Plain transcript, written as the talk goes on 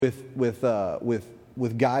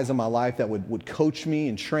with guys in my life that would coach me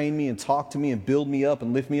and train me and talk to me and build me up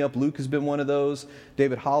and lift me up. Luke has been one of those.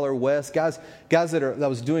 David Holler, Wes, guys that I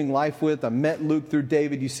was doing life with. I met Luke through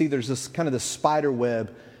David. You see, there's this kind of the spider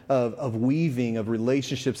web of weaving of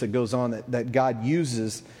relationships that goes on that God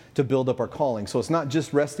uses to build up our calling. So it's not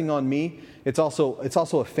just resting on me. It's also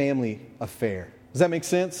a family affair. Does that make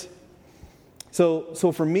sense? So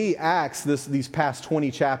for me, Acts, these past 20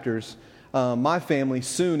 chapters, my family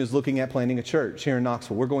soon is looking at planting a church here in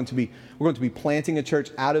Knoxville. We're going to be planting a church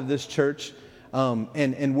out of this church,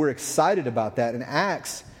 and we're excited about that. And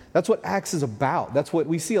Acts, that's what Acts is about. That's what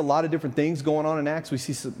we see. A lot of different things going on in Acts. We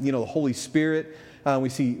see the Holy Spirit. We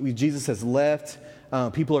see Jesus has left.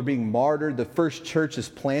 People are being martyred. The first church is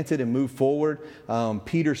planted and moved forward.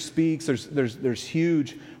 Peter speaks. There's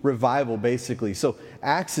huge revival, basically. So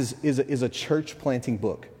Acts is a church planting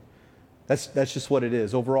book. That's just what it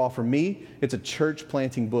is. Overall, for me, it's a church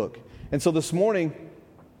planting book. And so this morning,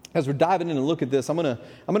 as we're diving in and look at this, I'm gonna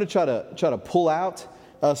try to pull out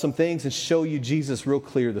some things and show you Jesus real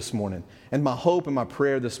clear this morning. And my hope and my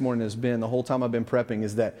prayer this morning has been, the whole time I've been prepping,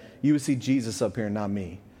 is that you would see Jesus up here and not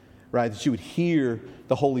me. Right, that you would hear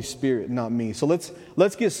the Holy Spirit, not me. So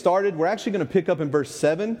let's get started. We're actually going to pick up in verse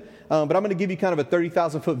 7, but I'm going to give you kind of a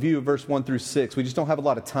 30,000-foot view of verse 1 through 6. We just don't have a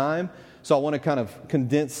lot of time, so I want to kind of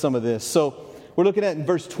condense some of this. So we're looking at in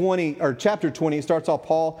verse 20, or chapter 20, it starts off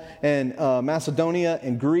Paul in Macedonia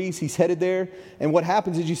and Greece. He's headed there, and what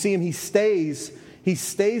happens is you see him, he stays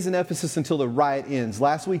in Ephesus until the riot ends.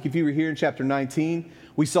 Last week, if you were here in chapter 19,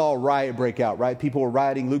 we saw a riot break out, right? People were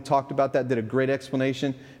rioting. Luke talked about that, did a great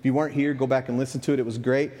explanation. If you weren't here, go back and listen to it. It was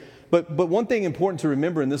great. But one thing important to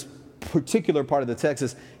remember in this particular part of the text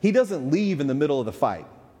is he doesn't leave in the middle of the fight,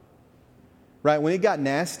 right? When it got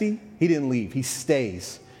nasty, he didn't leave. He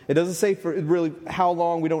stays. It doesn't say for really how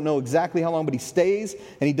long. We don't know exactly how long, but he stays,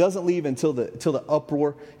 and he doesn't leave until the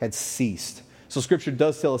uproar had ceased. So Scripture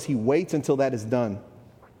does tell us he waits until that is done.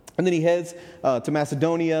 And then he heads to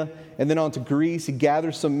Macedonia and then on to Greece. He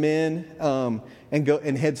gathers some men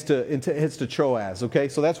and heads to Troas. Okay,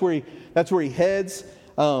 so that's where he heads.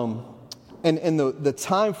 And the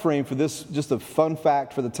time frame for this, just a fun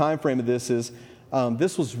fact for the time frame of this is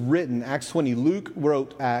this was written Acts 20. Luke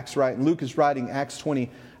wrote Acts, right? And Luke is writing Acts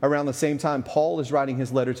 20 around the same time Paul is writing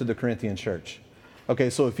his letter to the Corinthian church. Okay,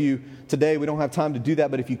 so today we don't have time to do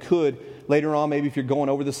that, but if you could, later on, maybe if you're going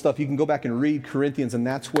over this stuff, you can go back and read Corinthians, and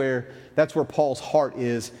that's where Paul's heart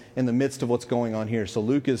is in the midst of what's going on here. So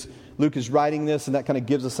Luke is writing this, and that kind of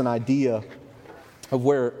gives us an idea of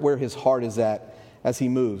where his heart is at as he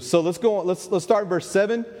moves. So let's go on. Let's start verse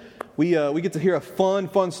 7. We get to hear a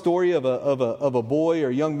fun story of a boy or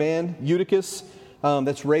a young man, Eutychus,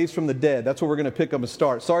 that's raised from the dead. That's where we're going to pick up and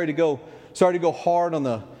start. Sorry to go hard on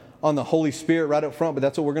the Holy Spirit right up front, but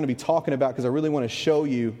that's what we're going to be talking about because I really want to show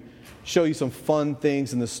you some fun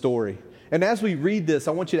things in this story. And as we read this,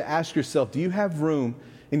 I want you to ask yourself, do you have room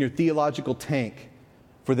in your theological tank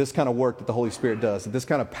for this kind of work that the Holy Spirit does, this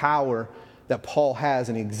kind of power that Paul has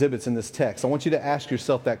and he exhibits in this text? I want you to ask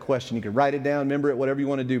yourself that question. You can write it down, remember it, whatever you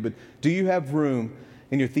want to do, but do you have room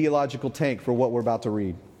in your theological tank for what we're about to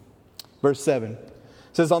read? Verse 7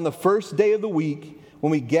 says, on the first day of the week,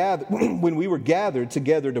 when we were gathered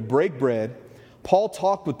together to break bread, Paul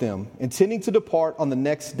talked with them, intending to depart on the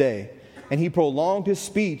next day, and he prolonged his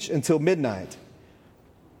speech until midnight.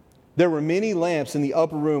 There were many lamps in the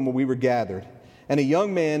upper room where we were gathered, and a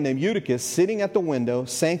young man named Eutychus, sitting at the window,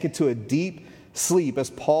 sank into a deep sleep as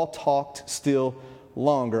Paul talked still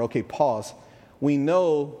longer. Okay, pause. We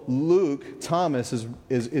know Luke, Thomas,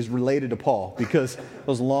 is related to Paul because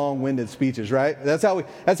those long-winded speeches, right? That's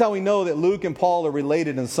how we know that Luke and Paul are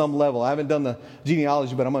related in some level. I haven't done the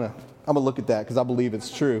genealogy, but I'm gonna look at that because I believe it's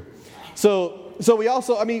true. So we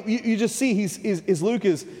also, I mean, you just see Luke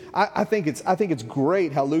is. I think it's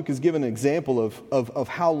great how Luke is given an example of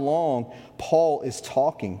how long Paul is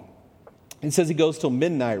talking. It says he goes till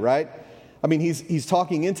midnight, right? I mean, he's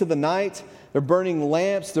talking into the night. They're burning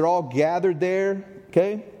lamps. They're all gathered there,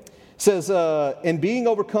 okay? It says, and being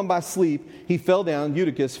overcome by sleep,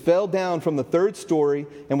 Eutychus fell down from the third story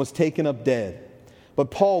and was taken up dead.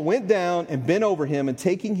 But Paul went down and bent over him, and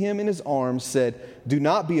taking him in his arms, said, do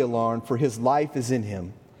not be alarmed, for his life is in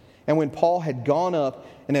him. And when Paul had gone up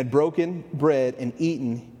and had broken bread and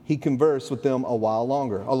eaten, he conversed with them a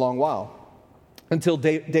long while, until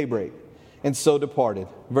daybreak, and so departed.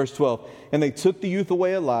 Verse 12, and they took the youth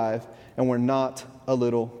away alive, and were not a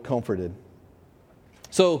little comforted.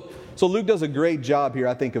 So Luke does a great job here,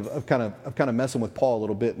 I think, of kind of messing with Paul a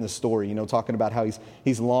little bit in this story, talking about how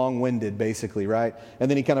he's long-winded, basically, right?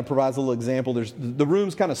 And then he kind of provides a little example. The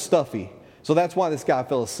room's kind of stuffy, So that's why this guy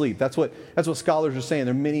fell asleep. That's what scholars are saying.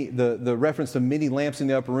 There are many, the reference to many lamps in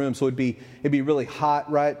the upper room. So it'd be really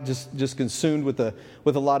hot, right? Just consumed with a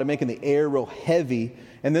lot of making the air real heavy.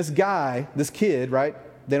 And this kid, right?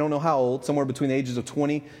 They don't know how old, somewhere between the ages of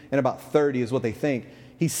 20 and about 30 is what they think.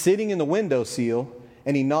 He's sitting in the windowsill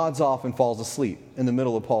and he nods off and falls asleep in the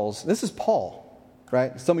middle of Paul's. This is Paul,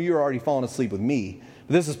 right? Some of you are already falling asleep with me.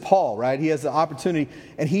 But this is Paul, right? He has the opportunity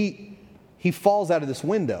and he falls out of this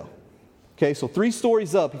window. Okay, so 3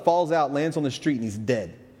 stories up, he falls out, lands on the street, and he's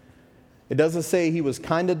dead. It doesn't say he was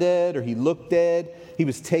kind of dead or he looked dead. He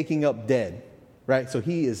was taking up dead, right? So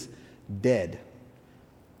he is dead.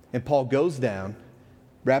 And Paul goes down,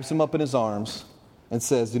 wraps him up in his arms, and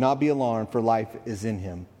says, "Do not be alarmed, for life is in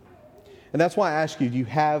him." And that's why I ask you, do you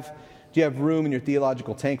have room in your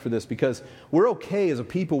theological tank for this? Because we're okay as a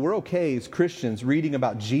people, we're okay as Christians reading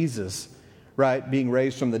about Jesus, right, being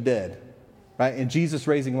raised from the dead. Right? And Jesus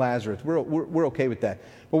raising Lazarus, we're okay with that.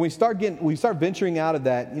 But when we start venturing out of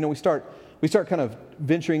that, we start kind of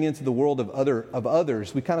venturing into the world of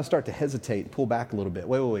others. We kind of start to hesitate and pull back a little bit.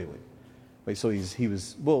 Wait. So he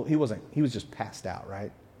was just passed out,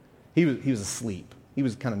 right? He was asleep. He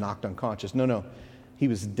was kind of knocked unconscious. No, he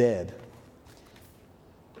was dead.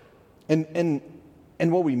 And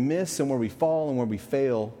what we miss and where we fall and where we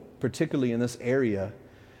fail, particularly in this area,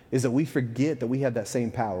 is that we forget that we have that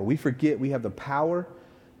same power. We forget we have the power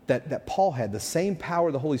that Paul had, the same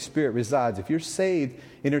power the Holy Spirit resides. If you're saved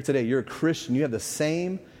in here today, you're a Christian, you have the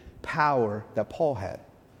same power that Paul had.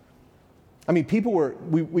 I mean,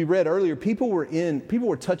 we read earlier, people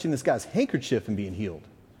were touching this guy's handkerchief and being healed.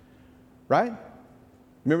 Right?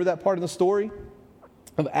 Remember that part of the story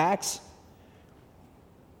of Acts?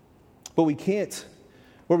 But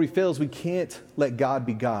where we fail is we can't let God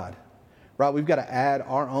be God. Right? We've got to add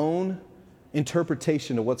our own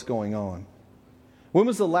interpretation to what's going on. When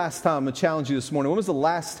was the last time, I'm going to challenge you this morning, when was the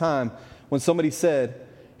last time when somebody said,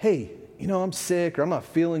 "Hey, I'm sick," or "I'm not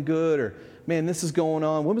feeling good," or "Man, this is going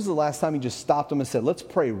on"? When was the last time you just stopped them and said, "Let's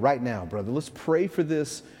pray right now, brother. Let's pray for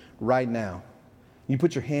this right now"? You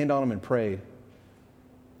put your hand on them and prayed.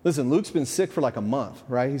 Listen, Luke's been sick for like a month,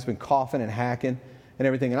 right? He's been coughing and hacking and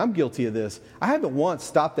everything, and I'm guilty of this. I haven't once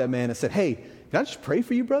stopped that man and said, "Hey, can I just pray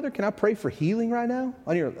for you, brother? Can I pray for healing right now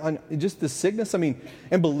on just this sickness?" I mean,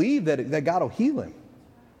 and believe that God will heal him.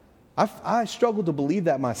 I struggle to believe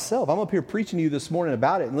that myself. I'm up here preaching to you this morning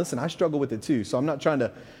about it, and listen, I struggle with it too. So I'm not trying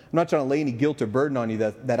to lay any guilt or burden on you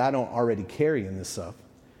that I don't already carry in this stuff.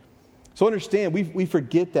 So understand, we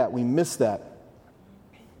forget that, we miss that,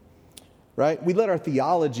 right? We let our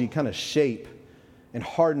theology kind of shape and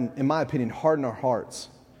harden, in my opinion, harden our hearts,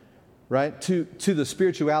 right, to the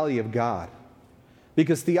spirituality of God.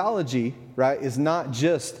 Because theology, right, is not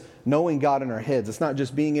just knowing God in our heads. It's not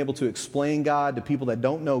just being able to explain God to people that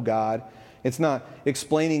don't know God. It's not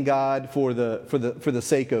explaining God for the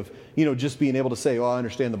sake of, just being able to say, "Oh, I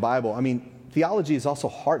understand the Bible." I mean, theology is also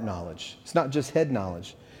heart knowledge. It's not just head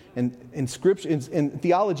knowledge. And scripture and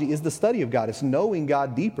theology is the study of God. It's knowing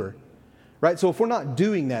God deeper. Right? So if we're not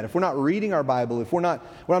doing that, if we're not reading our Bible, I'm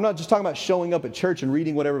not just talking about showing up at church and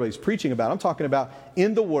reading what everybody's preaching about. I'm talking about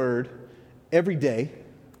in the Word every day,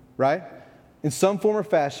 right? In some form or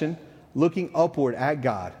fashion, looking upward at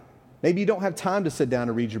God. Maybe you don't have time to sit down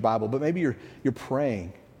and read your Bible, but maybe you're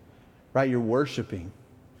praying, right? You're worshiping,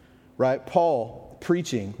 right? Paul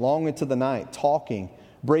preaching long into the night, talking,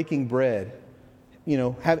 breaking bread,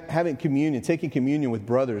 having communion, taking communion with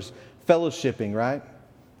brothers, fellowshipping, right?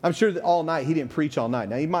 I'm sure that all night he didn't preach all night.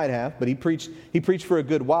 Now he might have, but he preached for a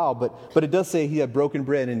good while. But it does say he had broken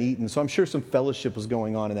bread and eaten, so I'm sure some fellowship was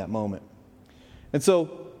going on in that moment. And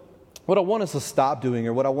so, what I want us to stop doing,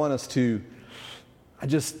 or what I want us to,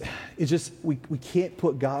 we can't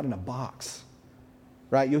put God in a box,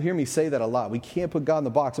 right? You'll hear me say that a lot. We can't put God in the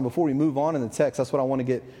box. And before we move on in the text, that's what I want to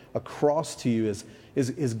get across to you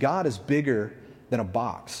is God is bigger than a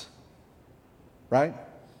box, right?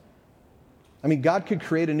 I mean, God could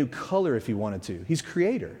create a new color if he wanted to. He's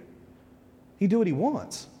creator. He'd do what he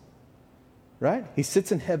wants, right? He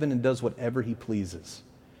sits in heaven and does whatever he pleases.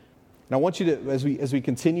 And I want you to, as we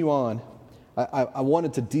continue on, I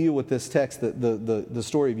wanted to deal with this text, the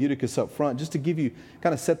story of Eutychus up front, just to give you,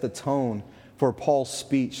 kind of set the tone for Paul's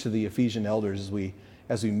speech to the Ephesian elders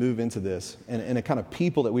as we move into this, and a kind of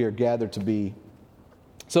people that we are gathered to be.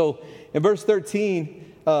 So in verse 13,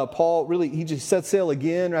 Paul he just sets sail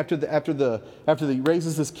again after he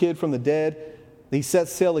raises this kid from the dead. He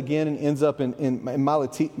sets sail again and ends up in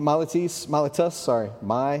Miletus.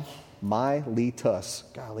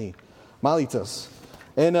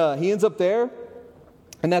 And he ends up there,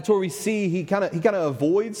 and that's where we see he kind of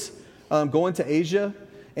avoids going to Asia,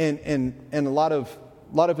 And a lot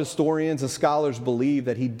of historians and scholars believe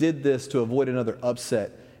that he did this to avoid another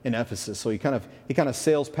upset in Ephesus. So he kind of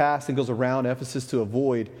sails past and goes around Ephesus to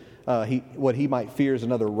avoid what he might fear is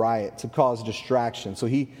another riot, to cause distraction. So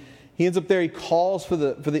he ends up there. He calls for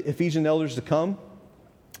the Ephesian elders to come.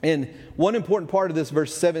 And one important part of this,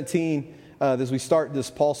 verse 17, as we start this,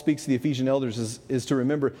 Paul speaks to the Ephesian elders, is to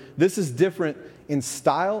remember this is different in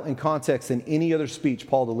style and context than any other speech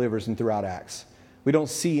Paul delivers in throughout Acts. We don't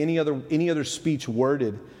see any other speech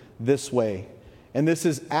worded this way. And this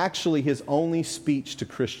is actually his only speech to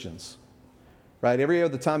Christians. Right? Every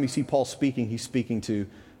other time you see Paul speaking, he's speaking to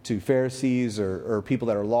Pharisees or people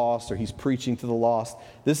that are lost, or he's preaching to the lost.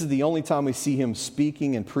 This is the only time we see him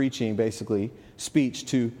speaking and preaching, basically, speech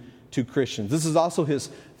to Christians. This is also his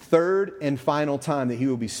third and final time that he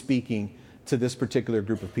will be speaking to this particular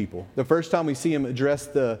group of people. The first time we see him address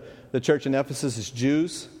the church in Ephesus is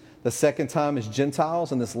Jews. The second time is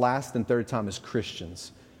Gentiles. And this last and third time is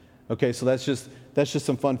Christians. Okay, so that's just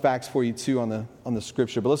some fun facts for you too on the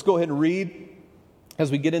scripture. But let's go ahead and read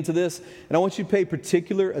as we get into this. And I want you to pay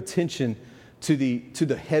particular attention to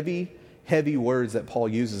the heavy words that Paul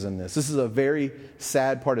uses in this. This is a very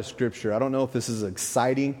sad part of Scripture. I don't know if this is an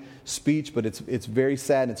exciting speech, but it's very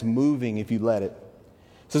sad and it's moving if you let it.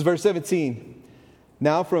 It says, verse 17,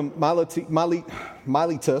 now from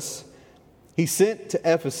Miletus, he sent to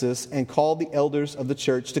Ephesus and called the elders of the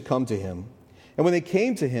church to come to him. And when they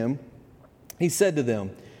came to him, he said to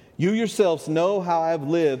them, you yourselves know how I have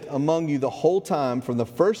lived among you the whole time from the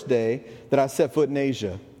first day that I set foot in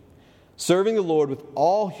Asia, serving the Lord with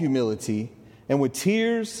all humility and with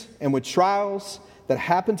tears and with trials that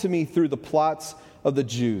happened to me through the plots of the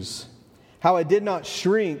Jews. How I did not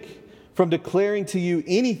shrink from declaring to you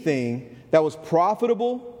anything that was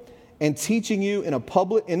profitable and teaching you in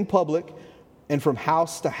public and from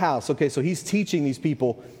house to house. Okay, so he's teaching these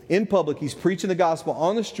people in public. He's preaching the gospel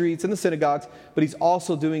on the streets, in the synagogues, but he's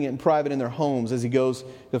also doing it in private in their homes as he goes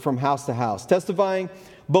from house to house, testifying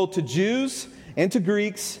both to Jews and to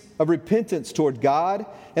Greeks of repentance toward God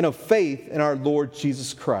and of faith in our Lord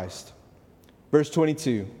Jesus Christ. Verse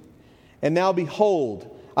 22, and now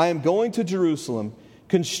behold, I am going to Jerusalem,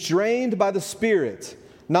 constrained by the Spirit,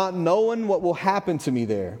 not knowing what will happen to me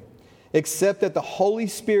there, except that the Holy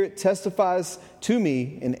Spirit testifies to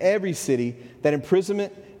me in every city that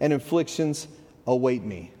imprisonment and afflictions await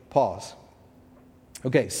me. Pause.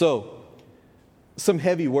 Okay, so some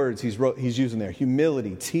heavy words he's using there.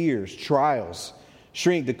 Humility, tears, trials,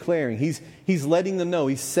 shrink, declaring. He's letting them know.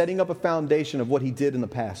 He's setting up a foundation of what he did in the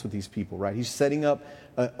past with these people, right? He's setting up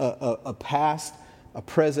a past, a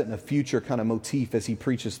present, and a future kind of motif as he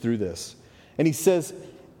preaches through this. And he says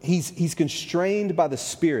he's constrained by the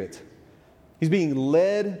Spirit. He's being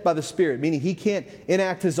led by the Spirit, meaning he can't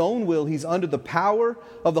enact his own will. He's under the power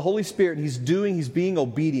of the Holy Spirit. He's being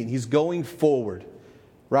obedient. He's going forward,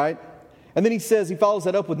 right? And then he follows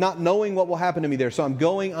that up with not knowing what will happen to me there. So I'm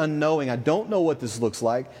going unknowing. I don't know what this looks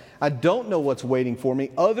like. I don't know what's waiting for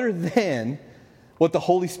me other than what the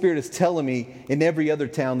Holy Spirit is telling me in every other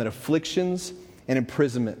town, that afflictions and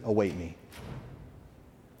imprisonment await me.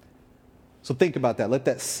 So think about that. Let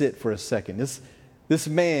that sit for a second. This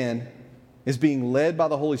man is being led by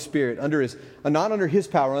the Holy Spirit not under his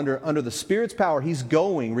power, under the Spirit's power. He's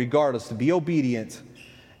going regardless to be obedient,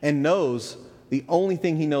 and knows the only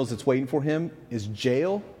thing he knows that's waiting for him is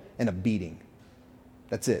jail and a beating.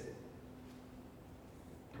 That's it.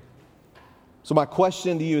 So my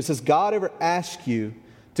question to you is, has God ever asked you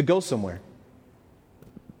to go somewhere?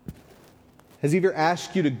 Has he ever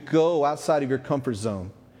asked you to go outside of your comfort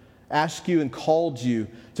zone? Asked you and called you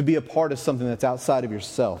to be a part of something that's outside of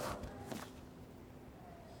yourself?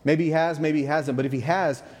 Maybe he has, maybe he hasn't. But if he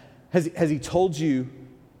has he told you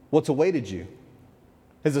what's awaited you?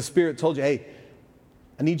 Has the Spirit told you, hey,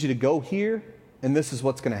 I need you to go here, and this is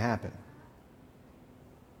what's going to happen?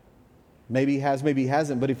 Maybe he has, maybe he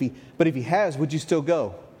hasn't. But if he has, would you still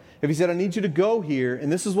go? If he said, I need you to go here,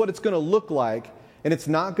 and this is what it's going to look like, and it's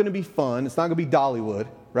not going to be fun, it's not going to be Dollywood,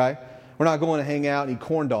 right? We're not going to hang out and eat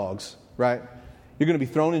corn dogs, right? You're going to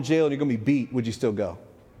be thrown in jail and you're going to be beat. Would you still go?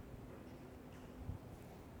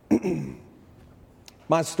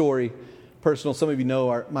 My story, personal, some of you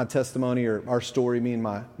know my testimony or our story, me and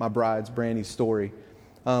my bride's, Brandy's story.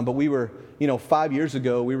 But we were, 5 years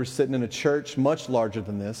ago, we were sitting in a church much larger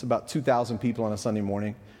than this, about 2,000 people on a Sunday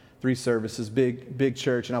morning, 3 services, big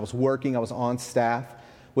church. And I was on staff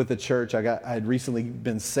with the church. I had recently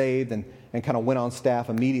been saved and kind of went on staff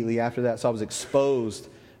immediately after that. So I was exposed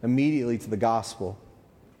immediately to the gospel.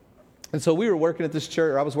 And so we were working at this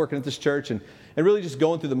church, or I was working at this church and really just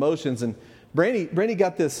going through the motions. And Brandy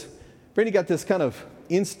got this kind of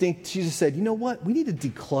instinct, she just said, you know what? We need to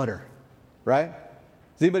declutter, right?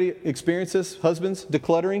 Does anybody experience this? Husbands,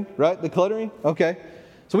 decluttering, right? Decluttering? Okay.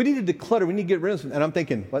 So we need to declutter. We need to get rid of something. And I'm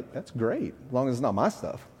thinking, what? That's great, as long as it's not my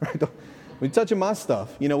stuff, right? We're touching my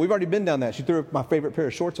stuff. You know, we've already been down that. She threw my favorite pair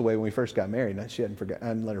of shorts away when we first got married. And I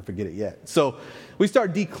hadn't let her forget it yet. So we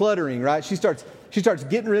start decluttering, right? She starts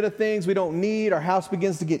getting rid of things we don't need. Our house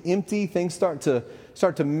begins to get empty. Things start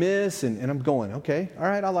to miss. And I'm going, okay, all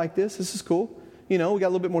right, I like this. This is cool. You know, we got a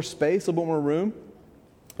little bit more space, a little bit more room.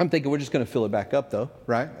 I'm thinking we're just going to fill it back up, though,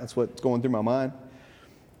 right? That's what's going through my mind.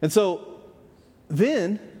 And so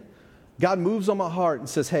then God moves on my heart and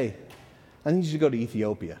says, hey, I need you to go to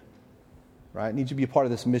Ethiopia. Right? I need you to be a part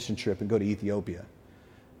of this mission trip and go to Ethiopia.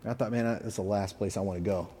 And I thought, man, that's the last place I want to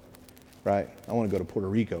go. Right? I want to go to Puerto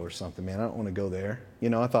Rico or something, man. I don't want to go there. You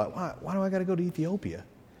know, I thought, why do I got to go to Ethiopia?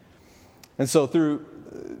 And so to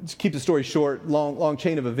keep the story short, long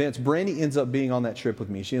chain of events, Brandy ends up being on that trip with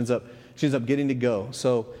me. She ends up getting to go.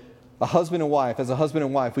 So as a husband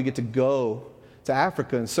and wife, we get to go to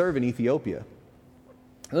Africa and serve in Ethiopia.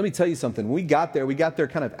 And let me tell you something. When we got there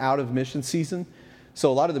kind of out of mission season. So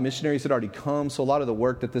a lot of the missionaries had already come. So a lot of the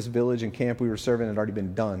work that this village and camp we were serving had already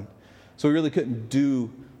been done. So we really couldn't do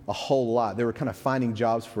a whole lot. They were kind of finding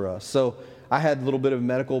jobs for us. So I had a little bit of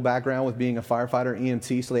medical background with being a firefighter,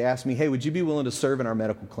 EMT. So they asked me, hey, would you be willing to serve in our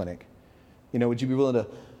medical clinic? You know, would you be willing to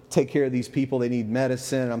take care of these people? They need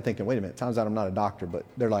medicine. And I'm thinking, wait a minute, turns out I'm not a doctor. But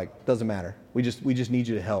they're like, doesn't matter. We just need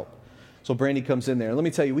you to help. So Brandy comes in there. And let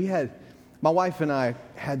me tell you, my wife and I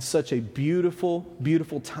had such a beautiful,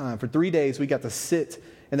 beautiful time. For 3 days, we got to sit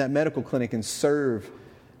in that medical clinic and serve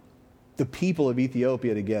the people of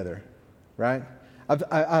Ethiopia together, right?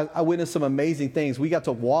 I witnessed some amazing things. We got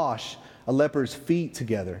to wash a leper's feet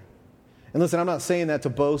together. And listen, I'm not saying that to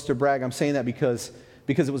boast or brag. I'm saying that because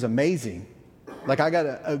it was amazing. Like I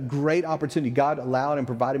got a great opportunity. God allowed and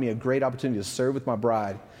provided me a great opportunity to serve with my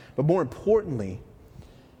bride. But more importantly,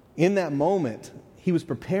 in that moment, He was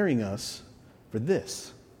preparing us for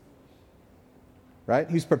this, right?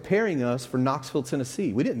 He was preparing us for Knoxville,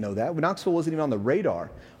 Tennessee. We didn't know that. Knoxville wasn't even on the radar.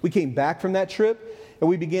 We came back from that trip and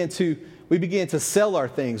we began to sell our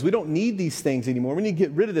things. We don't need these things anymore. We need to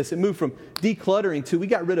get rid of this. It moved from decluttering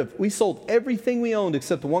to we sold everything we owned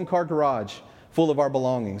except the one-car garage full of our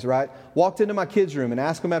belongings, right? Walked into my kids' room and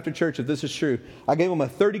asked them after church if this is true. I gave them a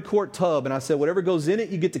 30-quart tub and I said, whatever goes in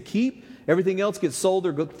it, you get to keep. Everything else gets sold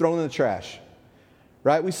or thrown in the trash.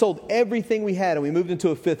 Right? We sold everything we had and we moved into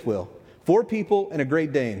a fifth wheel. 4 people and a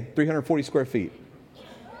Great Dane, 340 square feet.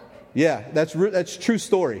 Yeah, that's true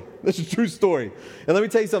story. That's a true story. And let me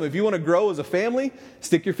tell you something. If you want to grow as a family,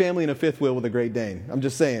 stick your family in a fifth wheel with a Great Dane. I'm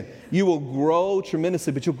just saying. You will grow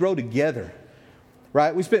tremendously, but you'll grow together.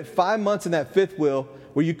 Right? We spent 5 months in that fifth wheel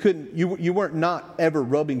where you weren't not ever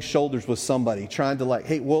rubbing shoulders with somebody trying to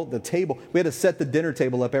the table, we had to set the dinner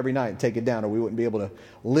table up every night and take it down or we wouldn't be able to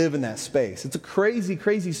live in that space. It's a crazy,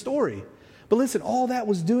 crazy story. But listen, all that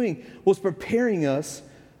was doing was preparing us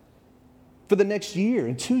for the next year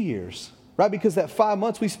and 2 years, right? Because that 5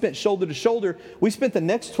 months we spent shoulder to shoulder, we spent the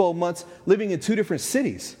next 12 months living in 2 different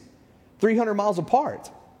cities, 300 miles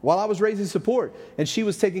apart, while I was raising support and she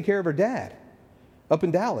was taking care of her dad. Up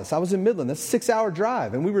in Dallas. I was in Midland. That's a 6-hour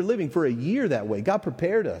drive. And we were living for a year that way. God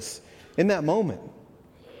prepared us in that moment.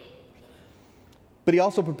 But He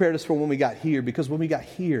also prepared us for when we got here. Because when we got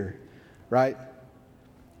here, right?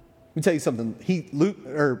 Let me tell you something.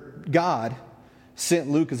 God sent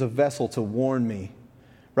Luke as a vessel to warn me.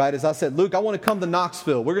 Right? As I said, Luke, I want to come to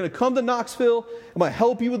Knoxville. We're going to come to Knoxville. I'm going to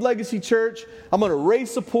help you with Legacy Church. I'm going to raise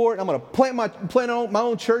support. I'm going to plant my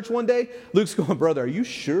own church one day. Luke's going, brother, are you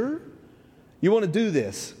sure? You want to do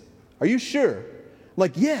this? Are you sure? I'm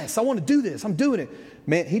like, yes, I want to do this. I'm doing it.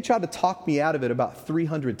 Man, he tried to talk me out of it about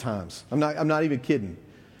 300 times. I'm not even kidding.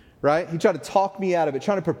 Right? He tried to talk me out of it,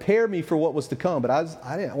 trying to prepare me for what was to come. But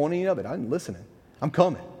I didn't want any of it. I didn't listen. I'm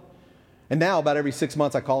coming. And now about every 6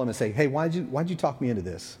 months I call him and say, hey, why'd you talk me into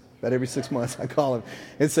this? About every 6 months I call him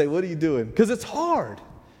and say, what are you doing? Because it's hard.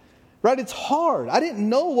 Right? It's hard. I didn't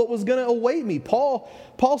know what was going to await me. Paul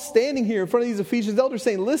standing here in front of these Ephesians elders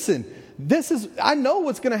saying, listen, I know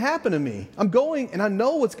what's going to happen to me. I'm going and I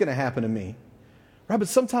know what's going to happen to me. Right? But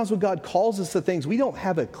sometimes when God calls us to things, we don't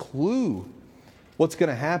have a clue what's going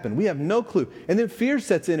to happen. We have no clue. And then fear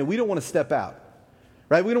sets in and we don't want to step out.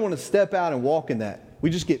 Right? We don't want to step out and walk in that. We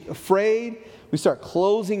just get afraid. We start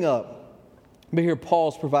closing up. But here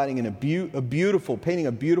Paul's providing painting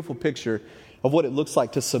a beautiful picture of what it looks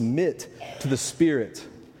like to submit to the Spirit,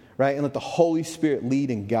 right? And let the Holy Spirit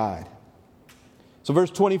lead and guide. So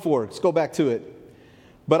verse 24, let's go back to it.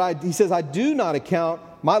 He says, I do not account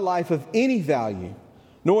my life of any value,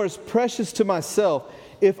 nor as precious to myself,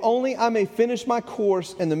 if only I may finish my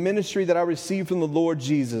course and the ministry that I received from the Lord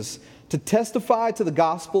Jesus, to testify to the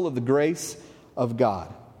gospel of the grace of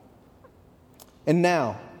God. And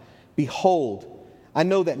now, behold, I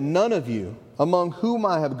know that none of you, among whom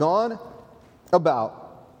I have gone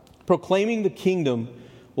about proclaiming the kingdom,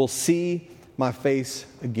 will see my face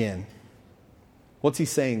again. What's he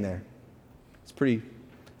saying there? It's pretty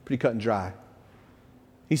cut and dry.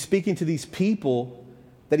 He's speaking to these people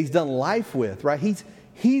that he's done life with, right?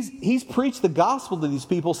 He's preached the gospel to these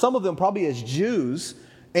people, some of them probably as Jews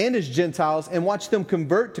and as Gentiles, and watched them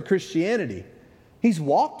convert to Christianity. He's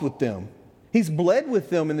walked with them. He's bled with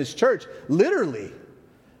them in this church, literally.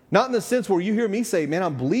 Not in the sense where you hear me say, man,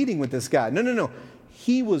 I'm bleeding with this guy. No.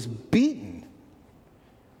 He was beaten,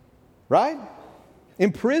 right?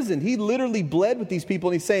 Imprisoned. He literally bled with these people,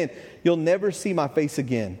 and he's saying, you'll never see my face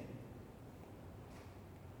again.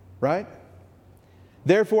 Right?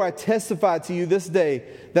 Therefore, I testify to you this day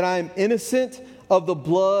that I am innocent of the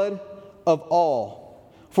blood of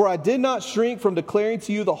all. For I did not shrink from declaring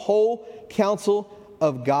to you the whole counsel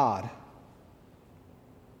of God.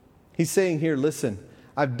 He's saying here, listen,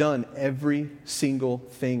 I've done every single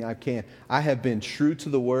thing I can. I have been true to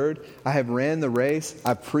the word. I have ran the race.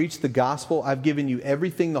 I've preached the gospel. I've given you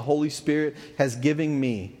everything the Holy Spirit has given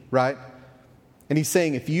me, right? And he's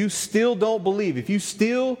saying, if you still don't believe, if you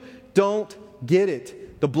still don't get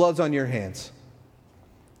it, the blood's on your hands.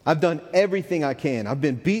 I've done everything I can. I've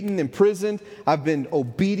been beaten, imprisoned. I've been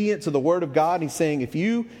obedient to the word of God. And he's saying, if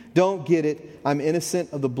you don't get it, I'm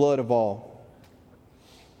innocent of the blood of all.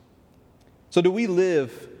 So do we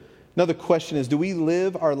live, another question is, do we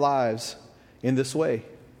live our lives in this way?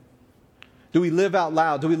 Do we live out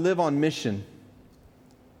loud? Do we live on mission?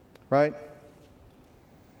 Right?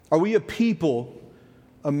 Are we a people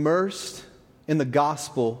immersed in the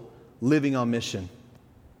gospel, living on mission?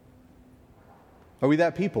 Are we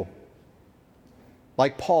that people?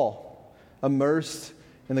 Like Paul, immersed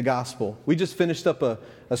in the gospel. We just finished up a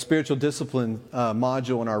spiritual discipline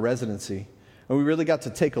module in our residency. And we really got to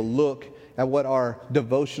take a look at what our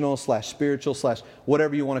devotional / spiritual /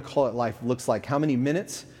 whatever you want to call it life looks like. How many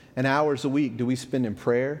minutes and hours a week do we spend in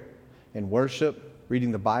prayer, in worship,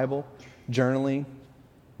 reading the Bible, journaling,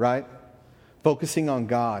 right? Focusing on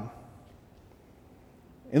God.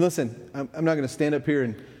 And listen, I'm not going to stand up here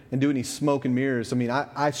and do any smoke and mirrors. I mean,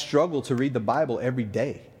 I struggle to read the Bible every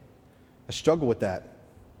day. I struggle with that.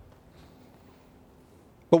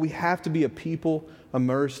 But we have to be a people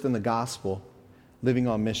immersed in the gospel, living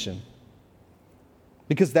on mission.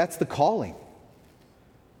 Because that's the calling.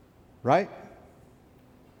 Right?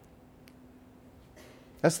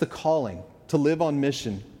 That's the calling, to live on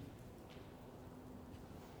mission.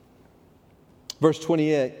 Verse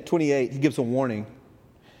 28, he gives a warning.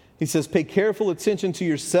 He says, pay careful attention to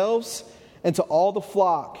yourselves and to all the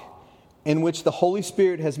flock in which the Holy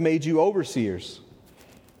Spirit has made you overseers,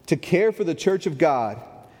 to care for the church of God,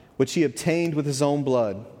 which he obtained with his own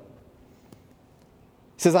blood.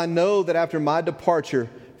 He says, I know that after my departure,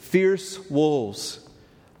 fierce wolves,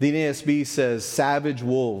 the NASB says savage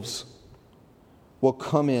wolves, will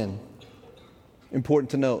come in.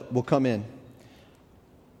 Important to note, will come in.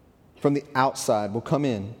 From the outside will come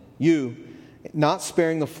in. You, not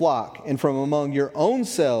sparing the flock, and from among your own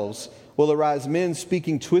selves will arise men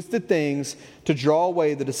speaking twisted things to draw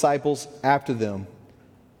away the disciples after them.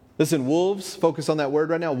 Listen, wolves, focus on that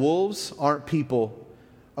word right now. Wolves aren't people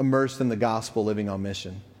immersed in the gospel, living on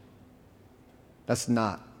mission. That's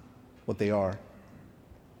not what they are.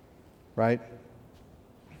 Right?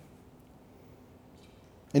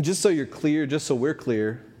 And just so you're clear, just so we're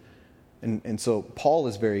clear, and so Paul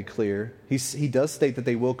is very clear, he does state that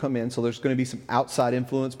they will come in, so there's going to be some outside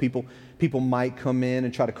influence. People might come in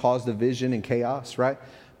and try to cause division and chaos, right?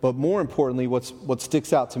 But more importantly, what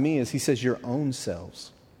sticks out to me is he says your own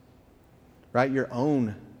selves. Right? Your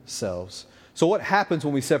own selves. So what happens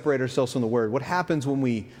when we separate ourselves from the Word? What happens when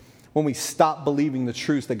we stop believing the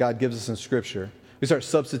truths that God gives us in Scripture? We start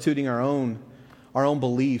substituting our own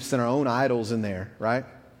beliefs and our own idols in there, right?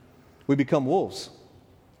 We become wolves.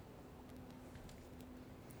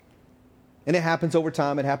 And it happens over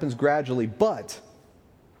time. It happens gradually. But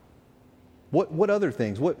what other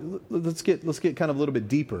things? Let's get kind of a little bit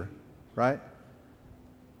deeper, right?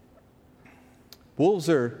 Wolves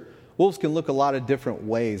can look a lot of different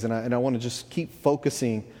ways, and I want to just keep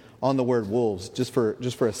focusing on the word wolves just for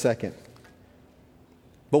a second.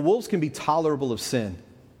 But wolves can be tolerable of sin.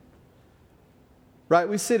 Right?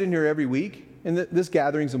 We sit in here every week, and this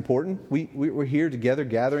gathering is important. We're here together,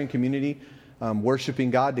 gathering community,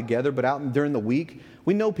 worshiping God together, but out during the week,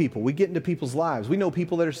 we know people. We get into people's lives. We know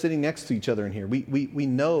people that are sitting next to each other in here. We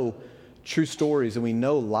know true stories and we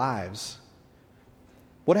know lives.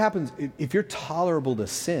 What happens if you're tolerable to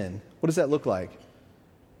sin? What does that look like?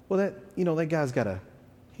 Well, that guy's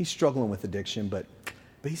he's struggling with addiction, but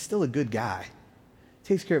he's still a good guy.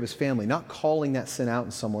 Takes care of his family, not calling that sin out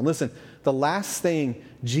in someone. Listen, the last thing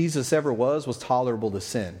Jesus ever was tolerable to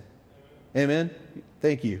sin. Amen?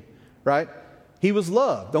 Thank you. Right? He was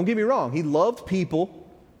loved. Don't get me wrong. He loved people,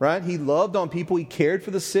 right? He loved on people. He cared for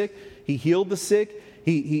the sick. He healed the sick.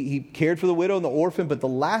 He cared for the widow and the orphan. But the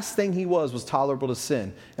last thing he was tolerable to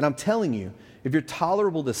sin. And I'm telling you, if you're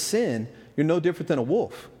tolerable to sin, you're no different than a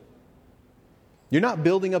wolf. You're not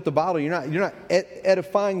building up the body. You're not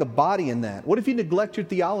edifying the body in that. What if you neglect your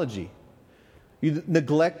theology? You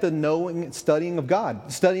neglect the knowing and studying of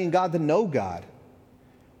God, studying God to know God.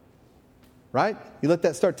 Right? You let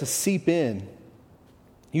that start to seep in.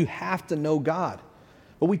 You have to know God.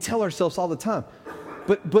 But we tell ourselves all the time,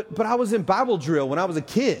 but I was in Bible drill when I was a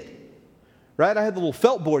kid. Right? I had the little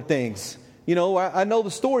felt board things. I know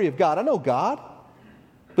the story of God. I know God.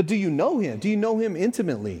 But do you know Him? Do you know Him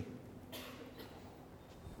intimately?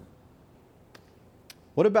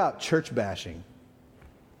 What about church bashing?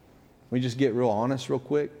 We just get real honest real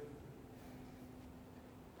quick.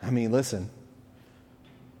 I mean, listen.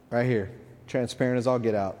 Right here. Transparent as all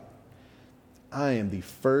get out. I am the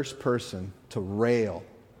first person to rail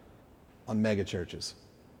on mega churches.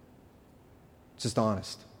 Just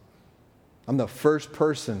honest. I'm the first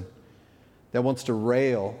person that wants to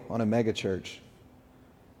rail on a mega church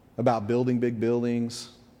about building big buildings,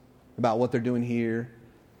 about what they're doing here.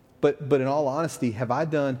 But in all honesty, have I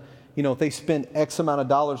done, if they spend X amount of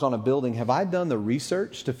dollars on a building, have I done the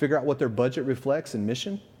research to figure out what their budget reflects in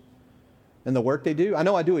mission and the work they do? I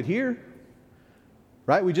know I do it here.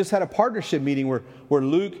 Right? We just had a partnership meeting where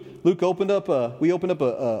Luke opened up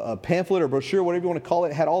a pamphlet or brochure, whatever you want to call it.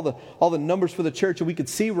 It had all the numbers for the church, and we could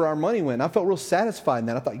see where our money went. And I felt real satisfied in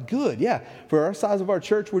that. I thought, good, yeah. For our size of our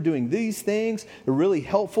church, we're doing these things. They're really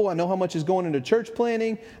helpful. I know how much is going into church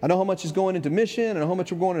planning. I know how much is going into mission. I know how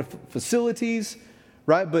much we're going into facilities.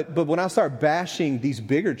 Right? But when I start bashing these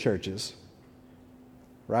bigger churches,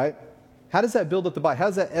 right? How does that build up the body? How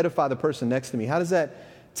does that edify the person next to me? How does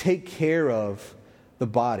that take care of the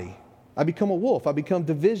body? I become a wolf. I become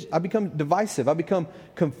divisive. I become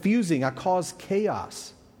confusing. I cause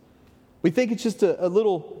chaos. We think it's just a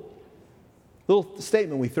little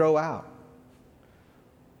statement we throw out.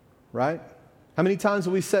 Right? How many times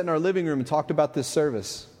have we sat in our living room and talked about this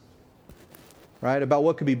service? Right? About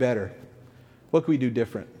what could be better. What could we do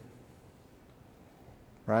different?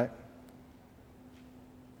 Right?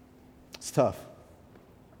 It's tough.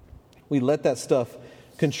 We let that stuff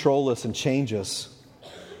control us and change us,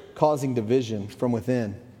 causing division from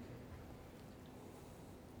within.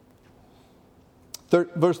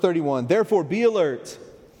 Verse 31, therefore be alert,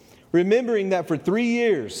 remembering that for 3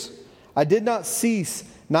 years I did not cease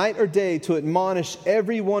night or day to admonish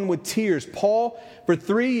everyone with tears. Paul, for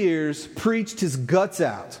 3 years, preached his guts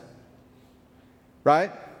out.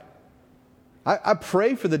 Right? I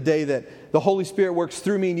pray for the day that the Holy Spirit works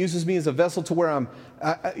through me and uses me as a vessel to where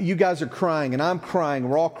you guys are crying and I'm crying.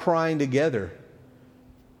 We're all crying together.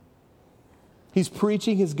 He's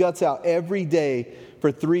preaching his guts out every day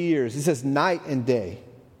for 3 years. He says night and day.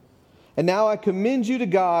 And now I commend you to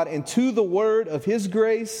God and to the word of His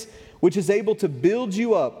grace, which is able to build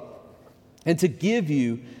you up and to give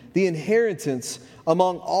you the inheritance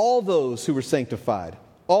among all those who were sanctified.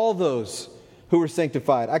 All those who were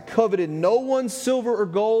sanctified. I coveted no one's silver or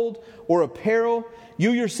gold or apparel.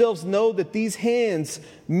 You yourselves know that these hands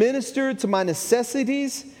ministered to my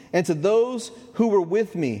necessities and to those who were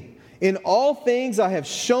with me. In all things I have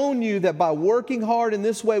shown you that by working hard in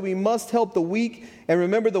this way we must help the weak. And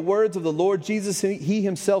remember the words of the Lord Jesus. He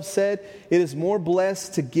Himself said, it is more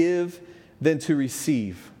blessed to give than to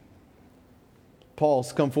receive.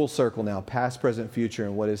 Paul's come full circle now, past, present, future,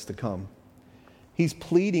 and what is to come. He's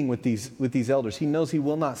pleading with these elders. He knows he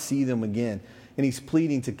will not see them again. And he's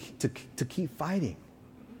pleading to keep fighting.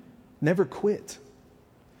 Never quit.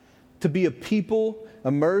 To be a people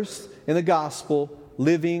immersed in the gospel,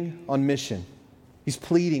 living on mission. He's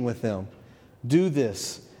pleading with them. Do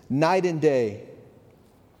this night and day.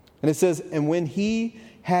 And it says, and when he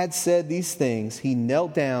had said these things, he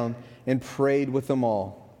knelt down and prayed with them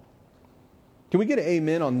all. Can we get an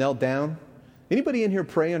amen on knelt down? Anybody in here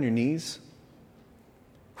pray on your knees?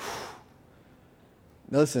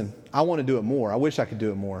 Now listen, I want to do it more. I wish I could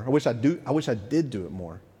do it more. I wish I did do it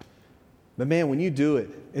more. But man, when you do it,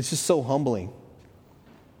 it's just so humbling.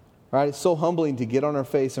 Right? It's so humbling to get on our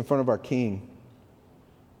face in front of our King.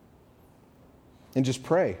 and just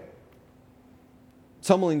pray. It's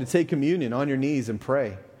humbling to take communion on your knees and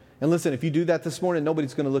pray. And listen, if you do that this morning,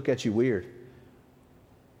 nobody's going to look at you weird.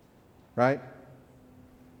 Right?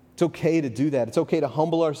 It's okay to do that. It's okay to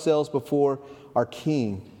humble ourselves before our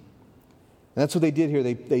King. And that's what they did here.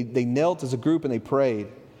 They knelt as a group and they prayed.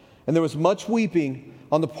 And there was much weeping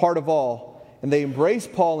on the part of all. And they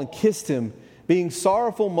embraced Paul and kissed him, being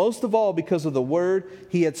sorrowful most of all because of the word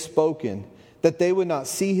he had spoken, that they would not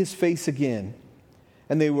see his face again.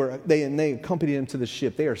 And they accompanied him to the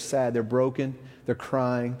ship. They are sad. They're broken. They're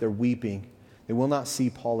crying. They're weeping. They will not see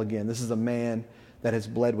Paul again. This is a man that has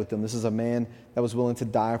bled with them. This is a man that was willing to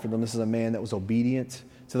die for them. This is a man that was obedient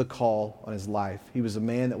to the call on his life. He was a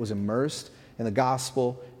man that was immersed in the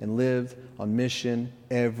gospel and lived on mission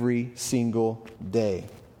every single day.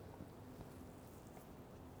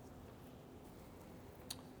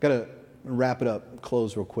 Got to wrap it up,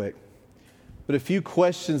 close real quick. But a few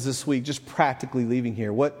questions this week, just practically leaving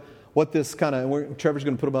here. What this kind of, Trevor's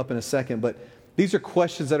going to put them up in a second, but these are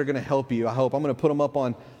questions that are going to help you, I hope. I'm going to put them up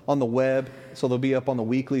on the web, so they'll be up on the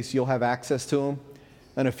weekly, so you'll have access to them,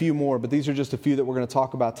 and a few more. But these are just a few that we're going to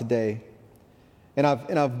talk about today. And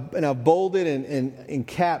I've bolded and in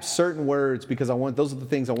caps certain words because those are the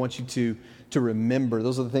things I want you to remember.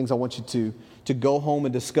 Those are the things I want you to go home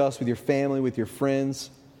and discuss with your family, with your friends.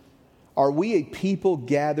 Are we a people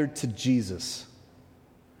gathered to Jesus?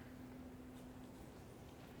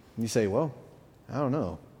 And you say, well, I don't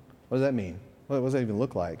know. What does that mean? What does that even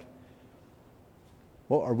look like?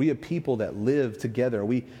 Well, are we a people that live together?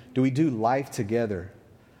 Do we do life together?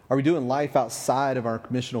 Are we doing life outside of our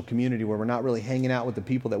missional community where we're not really hanging out with the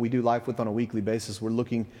people that we do life with on a weekly basis? We're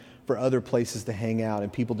looking for other places to hang out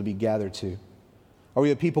and people to be gathered to. Are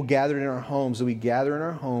we a people gathered in our homes? Do we gather in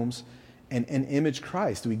our homes and image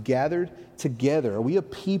Christ? Do we gather together? Are we a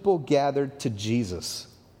people gathered to Jesus?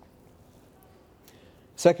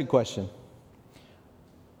 Second question.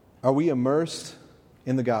 Are we immersed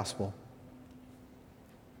in the gospel?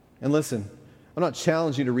 And listen, I'm not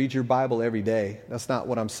challenging you to read your Bible every day. That's not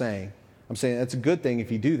what I'm saying. I'm saying that's a good thing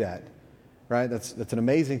if you do that, right? That's an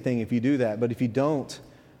amazing thing if you do that. But if you don't,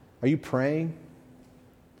 are you praying?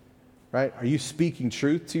 Right? Are you speaking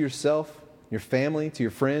truth to yourself, your family, to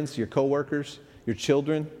your friends, to your coworkers, your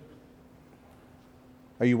children?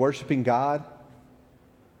 Are you worshiping God?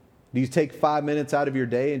 Do you take 5 minutes out of your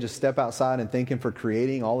day and just step outside and thank Him for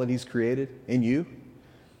creating all that He's created in you,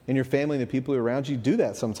 in your family, and the people around you? Do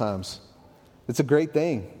that sometimes. It's a great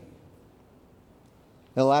thing. And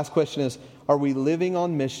the last question is, are we living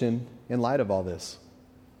on mission in light of all this?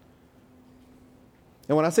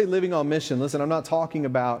 And when I say living on mission, listen, I'm not talking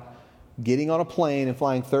about getting on a plane and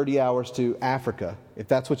flying 30 hours to Africa. If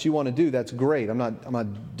that's what you want to do, that's great. I'm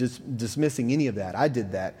not dismissing any of that. I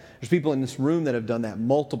did that. There's people in this room that have done that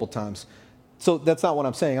multiple times. So that's not what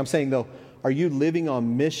I'm saying. I'm saying, though, are you living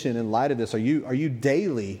on mission in light of this? Are you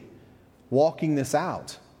daily walking this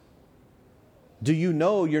out? Do you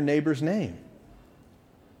know your neighbor's name?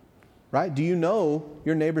 Right? Do you know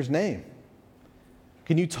your neighbor's name?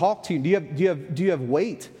 Can you talk to you? Do you have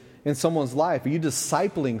weight in someone's life? Are you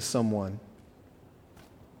discipling someone?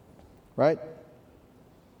 Right?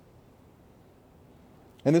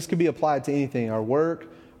 And this can be applied to anything: our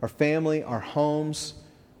work, our family, our homes,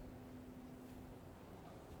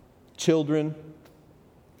 children,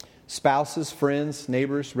 spouses, friends,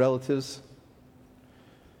 neighbors, relatives.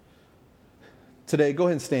 Today, go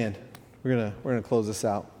ahead and stand. We're gonna close this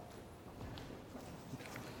out.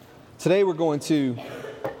 Today the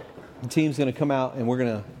team's gonna come out and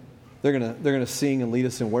they're gonna sing and lead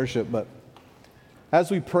us in worship. But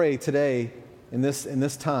as we pray today in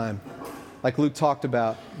this time, like Luke talked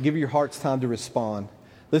about, give your hearts time to respond.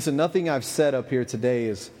 Listen, nothing I've said up here today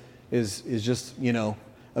is just,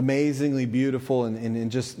 amazingly beautiful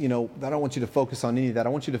and just, I don't want you to focus on any of that. I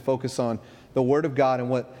want you to focus on the Word of God and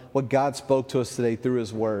what God spoke to us today through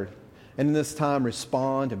His Word. And in this time,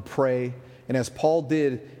 respond and pray. And as Paul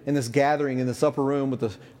did in this gathering in this upper room with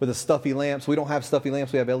the stuffy lamps, we don't have stuffy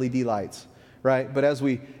lamps, we have LED lights, right? But as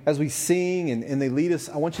we sing and they lead us,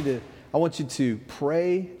 I want you to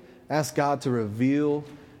pray, ask God to reveal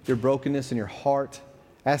your brokenness in your heart,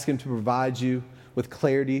 ask Him to provide you with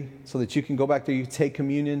clarity so that you can go back there, you take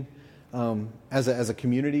communion. As a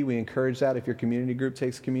community, we encourage that if your community group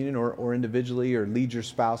takes communion or individually, or lead your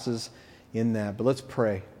spouses in that. But let's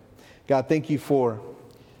pray. God, thank you for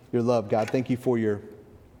your love. God, thank you for your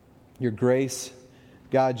grace.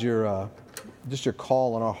 God, your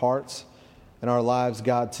call on our hearts and our lives,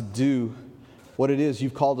 God, to do what it is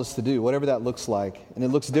you've called us to do, whatever that looks like. And it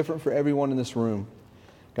looks different for everyone in this room.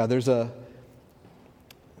 God, there's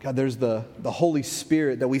God, there's the Holy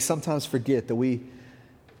Spirit that we sometimes forget, that we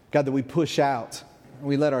push out.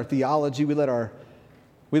 We let our theology, we let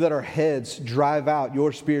our heads drive out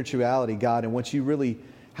your spirituality, God, and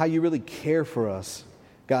how you really care for us,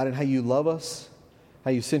 God, and how you love us,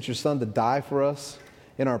 how you sent your Son to die for us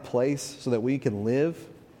in our place so that we can live.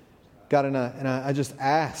 God, and I just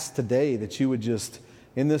ask today that you would just,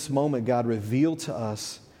 in this moment, God, reveal to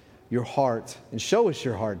us your heart and show us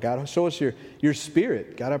your heart, God. Show us your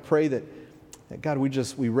spirit. God, I pray that God,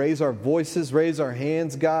 we raise our voices, raise our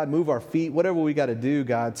hands, God, move our feet, whatever we got to do,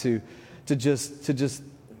 God, to just,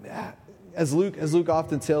 as Luke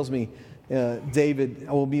often tells me, David,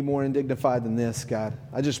 I will be more undignified than this, God.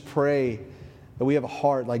 I just pray that we have a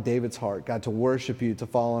heart like David's heart, God, to worship you, to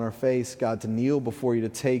fall on our face, God, to kneel before you, to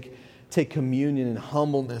take communion in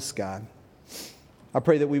humbleness, God. I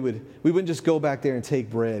pray that we wouldn't just go back there and take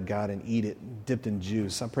bread, God, and eat it dipped in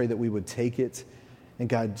juice. I pray that we would take it and,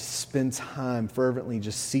 God, spend time fervently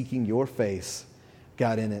just seeking your face,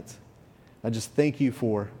 God, in it. I just thank you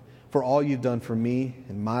for all you've done for me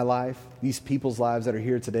in my life, these people's lives that are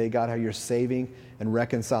here today, God, how you're saving and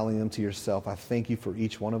reconciling them to yourself. I thank you for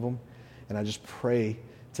each one of them. And I just pray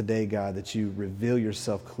today, God, that you reveal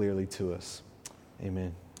yourself clearly to us.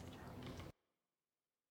 Amen.